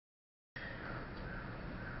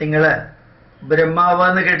നിങ്ങൾ ബ്രഹ്മാവ്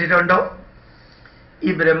എന്ന് കേട്ടിട്ടുണ്ടോ? ഈ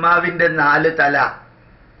ബ്രഹ്മാവിൻ്റെ 4 തല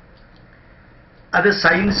അത്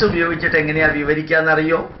സയൻസ് ഉപയോഗിച്ചിട്ട് എങ്ങനെയാ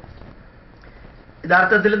വിവരിക്കാന്നറിയോ?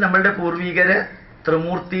 യഥാർത്ഥത്തിൽ നമ്മളുടെ പൂർവികര്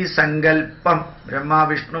ത്രിമൂർത്തി സങ്കല്പം, ബ്രഹ്മ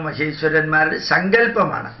വിഷ്ണു മഹേശ്വരന്മാരുടെ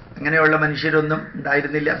സങ്കല്പമാണ്. അങ്ങനെയുള്ള മനുഷ്യരൊന്നും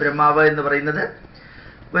ഉണ്ടായിരുന്നില്ല. ബ്രഹ്മാവ് എന്ന് പറയുന്നത്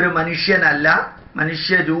ഒരു മനുഷ്യനല്ല,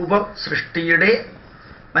 മനുഷ്യരൂപം, സൃഷ്ടിയുടെ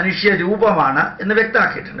മനുഷ്യരൂപമാണ് എന്ന്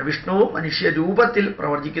വ്യക്തമാക്കിയിട്ടുണ്ട്. വിഷ്ണുവും മനുഷ്യരൂപത്തിൽ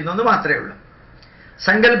പ്രവർത്തിക്കുന്നു എന്ന് മാത്രമേ ഉള്ളൂ.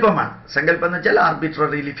 സങ്കല്പമാണ്. സങ്കല്പം എന്ന് വെച്ചാൽ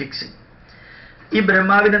ആർബിട്രറിലി ഫിക്സിങ്. ഈ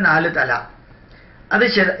ബ്രഹ്മാവിന് 4 തല. അത്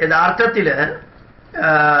യഥാർത്ഥത്തിൽ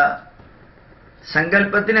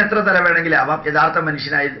സങ്കല്പത്തിന് എത്ര തല വേണമെങ്കിലും ആവാം, യഥാർത്ഥ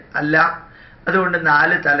മനുഷ്യനായി അല്ല. അതുകൊണ്ട്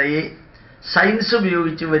 4 തലയെ സയൻസ്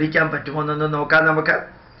ഉപയോഗിച്ച് വിവരിക്കാൻ പറ്റുമോ എന്നൊന്ന് നോക്കാം നമുക്ക്.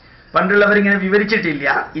 പണ്ടുള്ളവരിങ്ങനെ വിവരിച്ചിട്ടില്ല.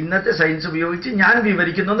 ഇന്നത്തെ സയൻസ് ഉപയോഗിച്ച് ഞാൻ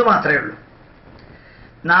വിവരിക്കുന്നു എന്ന് മാത്രമേ ഉള്ളൂ.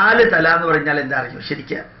 4 തല എന്ന് പറഞ്ഞാൽ എന്താ അറിയോ?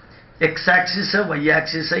 ശരിക്കും X axis, Y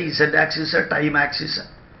axis, Z axis, time axis,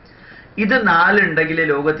 ഇത് 4 ഉണ്ടെങ്കിൽ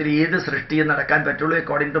ലോകത്തിൽ ഏത് സൃഷ്ടിയും നടക്കാൻ പറ്റുള്ളൂ.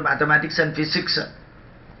 According to mathematics and physics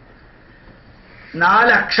 4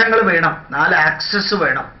 അക്ഷങ്ങൾ വേണം, 4 ആക്സസ്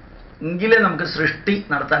വേണം, എങ്കിലേ നമുക്ക് സൃഷ്ടി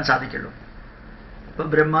നടത്താൻ സാധിക്കുള്ളൂ. ഇപ്പൊ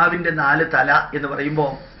ബ്രഹ്മാവിൻ്റെ 4 തല എന്ന്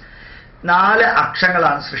പറയുമ്പോൾ 4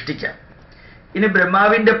 അക്ഷങ്ങളാണ് സൃഷ്ടിക്കുക. ഇനി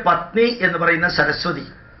ബ്രഹ്മാവിൻ്റെ പത്നി എന്ന് പറയുന്ന സരസ്വതി.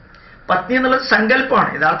 പത്നി എന്നുള്ളത് സങ്കല്പമാണ്.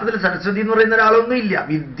 യഥാർത്ഥത്തിൽ സരസ്വതി എന്ന് പറയുന്ന ഒരാളൊന്നും ഇല്ല.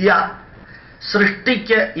 വിദ്യ,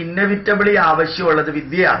 സൃഷ്ടിക്ക് ഇന്നവിറ്റബിളി ആവശ്യമുള്ളത്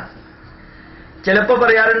വിദ്യയാണ്. ചിലപ്പോൾ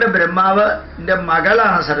പറയാറുണ്ട് ബ്രഹ്മാവിൻ്റെ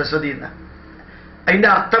മകളാണ് സരസ്വതി എന്ന്. അതിൻ്റെ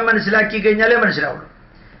അർത്ഥം മനസ്സിലാക്കി കഴിഞ്ഞാലേ മനസ്സിലാവുള്ളൂ.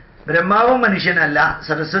 ബ്രഹ്മാവും മനുഷ്യനല്ല,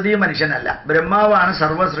 സരസ്വതിയും മനുഷ്യനല്ല. ബ്രഹ്മാവാണ്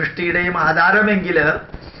സർവ്വ സൃഷ്ടിയുടെയും ആധാരമെങ്കിൽ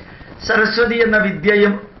സരസ്വതി എന്ന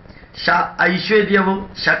വിദ്യയും ഐശ്വര്യവും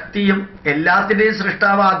ശക്തിയും എല്ലാത്തിൻ്റെയും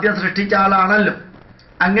സൃഷ്ടാവ് ആദ്യം സൃഷ്ടിച്ച ആളാണല്ലോ.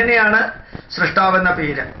 അങ്ങനെയാണ് സൃഷ്ടാവെന്ന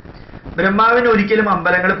പേര്. ബ്രഹ്മാവിന് ഒരിക്കലും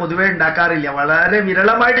അമ്പലങ്ങൾ പൊതുവെ ഉണ്ടാക്കാറില്ല. വളരെ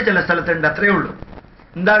വിരളമായിട്ട് ചില സ്ഥലത്തുണ്ട്, അത്രയേ ഉള്ളൂ.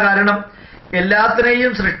 എന്താ കാരണം?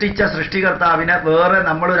 എല്ലാത്തിനെയും സൃഷ്ടിച്ച സൃഷ്ടികർത്താവിന് വേറെ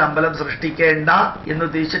നമ്മളൊരു അമ്പലം സൃഷ്ടിക്കേണ്ട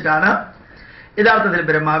എന്നുദ്ദേശിച്ചിട്ടാണ് യഥാർത്ഥത്തിൽ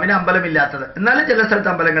ബ്രഹ്മാവിന് അമ്പലമില്ലാത്തത്. എന്നാലും ചില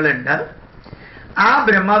സ്ഥലത്ത് അമ്പലങ്ങളുണ്ട്. ആ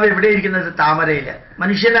ബ്രഹ്മാവ് എവിടെയിരിക്കുന്നത്? താമരയിൽ.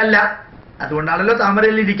 മനുഷ്യനല്ല, അതുകൊണ്ടാണല്ലോ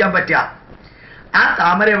താമരയിൽ ഇരിക്കാൻ പറ്റുക. ആ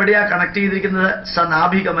താമര എവിടെയാ കണക്ട് ചെയ്തിരിക്കുന്നത്?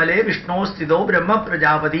 സനാഭികമലേ വിഷ്ണു സ്ഥിതോ ബ്രഹ്മ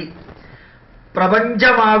പ്രജാപതി.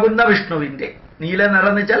 പ്രപഞ്ചമാകുന്ന വിഷ്ണുവിൻ്റെ നീല നിറം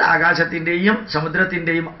എന്ന് വെച്ചാൽ ആകാശത്തിൻ്റെയും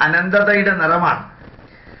സമുദ്രത്തിൻ്റെയും അനന്തതയുടെ നിറമാണ്.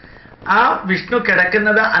 ആ വിഷ്ണു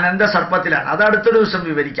കിടക്കുന്നത് അനന്ത സർപ്പത്തിലാണ്. അത് അടുത്ത ദിവസം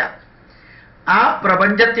വിവരിക്കാം. ആ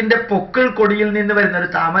പ്രപഞ്ചത്തിൻ്റെ പൊക്കിൾ കൊടിയിൽ നിന്ന് വരുന്നൊരു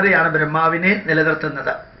താമരയാണ് ബ്രഹ്മാവിനെ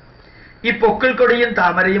നിലനിർത്തുന്നത്. ഈ പൊക്കിൾ കൊടിയും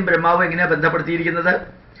താമരയും ബ്രഹ്മാവ് എങ്ങനെയാണ് ബന്ധപ്പെടുത്തിയിരിക്കുന്നത്?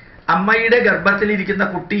 അമ്മയുടെ ഗർഭത്തിലിരിക്കുന്ന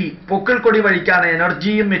കുട്ടി പൊക്കിൾ കൊടി വഴിക്കാണ്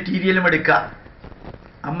എനർജിയും മെറ്റീരിയലും എടുക്കുക.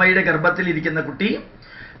 അമ്മയുടെ ഗർഭത്തിലിരിക്കുന്ന കുട്ടി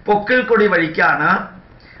പൊക്കിൾ കൊടി വഴിക്കാണ്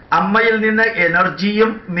അമ്മയിൽ നിന്ന്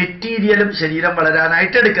എനർജിയും മെറ്റീരിയലും ശരീരം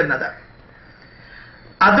വളരാനായിട്ട് എടുക്കുന്നത്.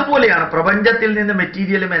 അതുപോലെയാണ് പ്രപഞ്ചത്തിൽ നിന്ന്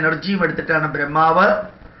മെറ്റീരിയലും എനർജിയും എടുത്തിട്ടാണ് ബ്രഹ്മാവ്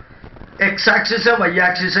X axis, Y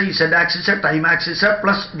axis, Z axis, time axis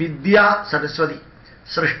plus വിദ്യ സരസ്വതി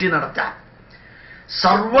സൃഷ്ടി നടത്താം.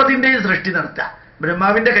 സർവ്വതിൻ്റെയും സൃഷ്ടി നടത്താം.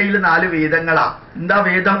 ബ്രഹ്മാവിൻ്റെ കയ്യിൽ 4 വേദങ്ങളാണ്. എന്താ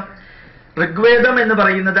വേദം? ഋഗ്വേദം എന്ന്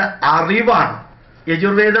പറയുന്നത് അറിവാണ്.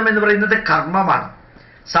 യജുർവേദം എന്ന് പറയുന്നത് കർമ്മമാണ്.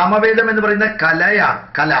 സാമവേദം എന്ന് പറയുന്നത് കലയാണ്.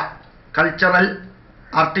 കൾച്ചറൽ,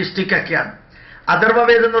 ആർട്ടിസ്റ്റിക് ഒക്കെയാണ്.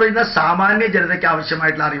 അഥർവവേദം എന്ന് പറയുന്ന സാമാന്യ ജനതയ്ക്ക്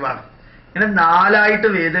ആവശ്യമായിട്ടുള്ള അറിവാണ്. ഇങ്ങനെ 4ആയിട്ട്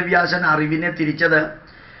വേദവ്യാസൻ അറിവിനെ തിരിച്ചത്.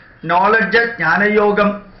 നോളജ്, ജ്ഞാനയോഗം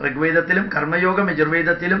ഋഗ്വേദത്തിലും, കർമ്മയോഗം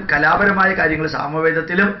യജുർവേദത്തിലും, കലാപരമായ കാര്യങ്ങൾ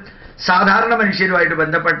സാമവേദത്തിലും, സാധാരണ മനുഷ്യരുമായിട്ട്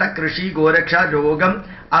ബന്ധപ്പെട്ട കൃഷി, ഗോരക്ഷ, രോഗം,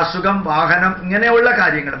 അസുഖം, വാഹനം, ഇങ്ങനെയുള്ള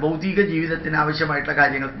കാര്യങ്ങൾ, ഭൗതിക ജീവിതത്തിന് ആവശ്യമായിട്ടുള്ള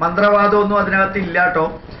കാര്യങ്ങൾ. മന്ത്രവാദമൊന്നും അതിനകത്ത് ഇല്ലാട്ടോ.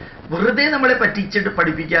 വെറുതെ നമ്മളെ പറ്റിച്ചിട്ട്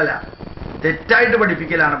പഠിപ്പിക്കലാണ്, തെറ്റായിട്ട്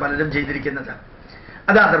പഠിപ്പിക്കലാണ് പലരും ചെയ്തിരിക്കുന്നത്.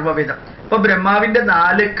 അത് അഥർവവേദം. ഇപ്പൊ ബ്രഹ്മാവിൻ്റെ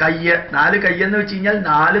 4 കയ്യെന്ന് വെച്ച് കഴിഞ്ഞാൽ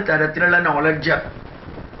 4 തരത്തിലുള്ള നോളജ്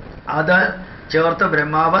അത് ചേർത്ത്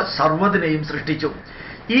ബ്രഹ്മാവ് സർവ്വതിനെയും സൃഷ്ടിച്ചു.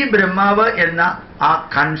 ഈ ബ്രഹ്മാവ് എന്ന ആ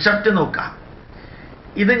കൺസെപ്റ്റ് നോക്കാം.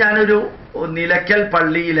 ഇത് ഞാനൊരു നിലയ്ക്കൽ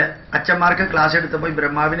പള്ളിയിൽ അച്ഛന്മാർക്ക് ക്ലാസ് എടുത്തപ്പോൾ ഈ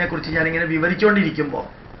ബ്രഹ്മാവിനെ കുറിച്ച് ഞാനിങ്ങനെ വിവരിച്ചുകൊണ്ടിരിക്കുമ്പോൾ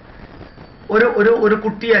ഒരു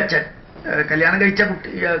കുട്ടിയച്ഛൻ, കല്യാണം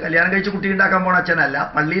കഴിച്ച കുട്ടി ഉണ്ടാക്കാൻ പോണ അച്ഛനല്ല,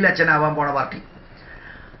 പള്ളിയിൽ അച്ഛനാവാൻ പോണ പാർട്ടി.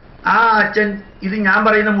 ആ അച്ഛൻ ഇത് ഞാൻ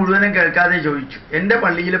പറയുന്ന മുഴുവനും കേൾക്കാതെ ചോദിച്ചു, എൻ്റെ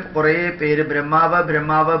പള്ളിയിൽ കുറേ പേര് ബ്രഹ്മാവ്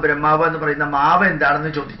ബ്രഹ്മാവ് ബ്രഹ്മാവ് എന്ന് പറയുന്ന മാവ്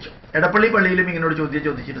എന്താണെന്ന് ചോദിച്ചു. എടപ്പള്ളി പള്ളിയിലും ഇങ്ങനോട്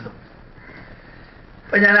ചോദിച്ചിരുന്നു.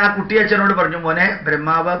 അപ്പൊ ഞാൻ ആ കുട്ടി അച്ഛനോട് പറഞ്ഞു, മോനെ,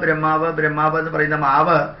 ബ്രഹ്മാവ് ബ്രഹ്മാവ് ബ്രഹ്മാവ് എന്ന് പറയുന്ന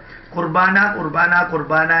മാവ് കുർബാന കുർബാന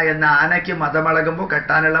കുർബാന എന്ന ആനയ്ക്ക് മതമളകുമ്പോൾ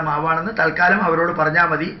കെട്ടാനുള്ള മാവാണെന്ന് തൽക്കാലം അവരോട് പറഞ്ഞാൽ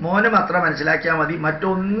മതി. മോനും അത്ര മനസ്സിലാക്കിയാൽ മതി.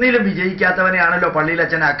 മറ്റൊന്നിലും വിജയിക്കാത്തവനെയാണല്ലോ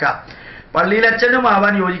പള്ളിയിലച്ഛനാക്കുക. പള്ളിയിലച്ഛനും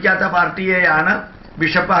ആവാൻ യോജിക്കാത്ത പാർട്ടിയെയാണ്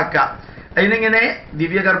ബിഷപ്പാക്കുക. അതിനിങ്ങനെ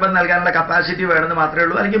ദിവ്യഗർഭം നൽകാനുള്ള കപ്പാസിറ്റി വേണമെന്ന് മാത്രമേ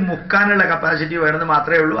ഉള്ളൂ, അല്ലെങ്കിൽ മുക്കാനുള്ള കപ്പാസിറ്റി വേണമെന്ന്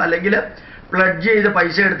മാത്രമേ ഉള്ളൂ, അല്ലെങ്കിൽ പ്ലഡ്ജ് ചെയ്ത്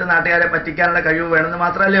പൈസ എടുത്ത് നാട്ടുകാരെ പറ്റിക്കാനുള്ള കഴിവ് വേണമെന്ന്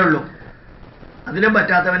മാത്രമല്ലേ ഉള്ളൂ. അതിലും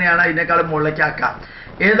പറ്റാത്തവനെയാണ് അതിനേക്കാളും മുകളിലേക്കാക്കുക.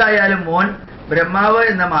 ഏതായാലും മോൻ ബ്രഹ്മാവ്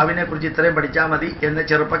എന്ന മാവിനെ കുറിച്ച് ഇത്രയും പഠിച്ചാൽ മതി എന്ന്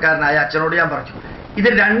ചെറുപ്പക്കാരനായ അച്ഛനോട് ഞാൻ പറഞ്ഞു. ഇത്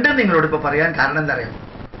രണ്ടും നിങ്ങളോട് ഇപ്പോൾ പറയാൻ കാരണം എന്താ അറിയാം,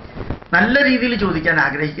 നല്ല രീതിയിൽ ചോദിക്കാൻ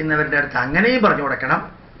ആഗ്രഹിക്കുന്നവരുടെ അടുത്ത് അങ്ങനെയും പറഞ്ഞു കൊടുക്കണം.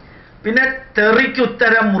 പിന്നെ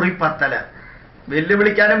തെറിക്കുത്തരം മുറിപ്പത്തല്,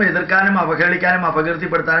 വെല്ലുവിളിക്കാനും എതിർക്കാനും അവഹേളിക്കാനും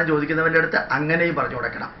അപകീർത്തിപ്പെടുത്താനും ചോദിക്കുന്നവരുടെ അടുത്ത് അങ്ങനെയും പറഞ്ഞു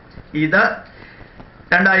കൊടുക്കണം. ഇത്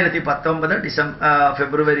 2019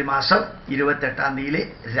 ഫെബ്രുവരി മാസം 28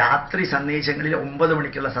 രാത്രി സന്ദേശങ്ങളിൽ 9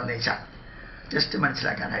 മണിക്കുള്ള സന്ദേശം. ജസ്റ്റ്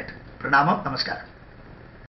മനസ്സിലാക്കാനായിട്ട്. പ്രണാമം, നമസ്കാരം.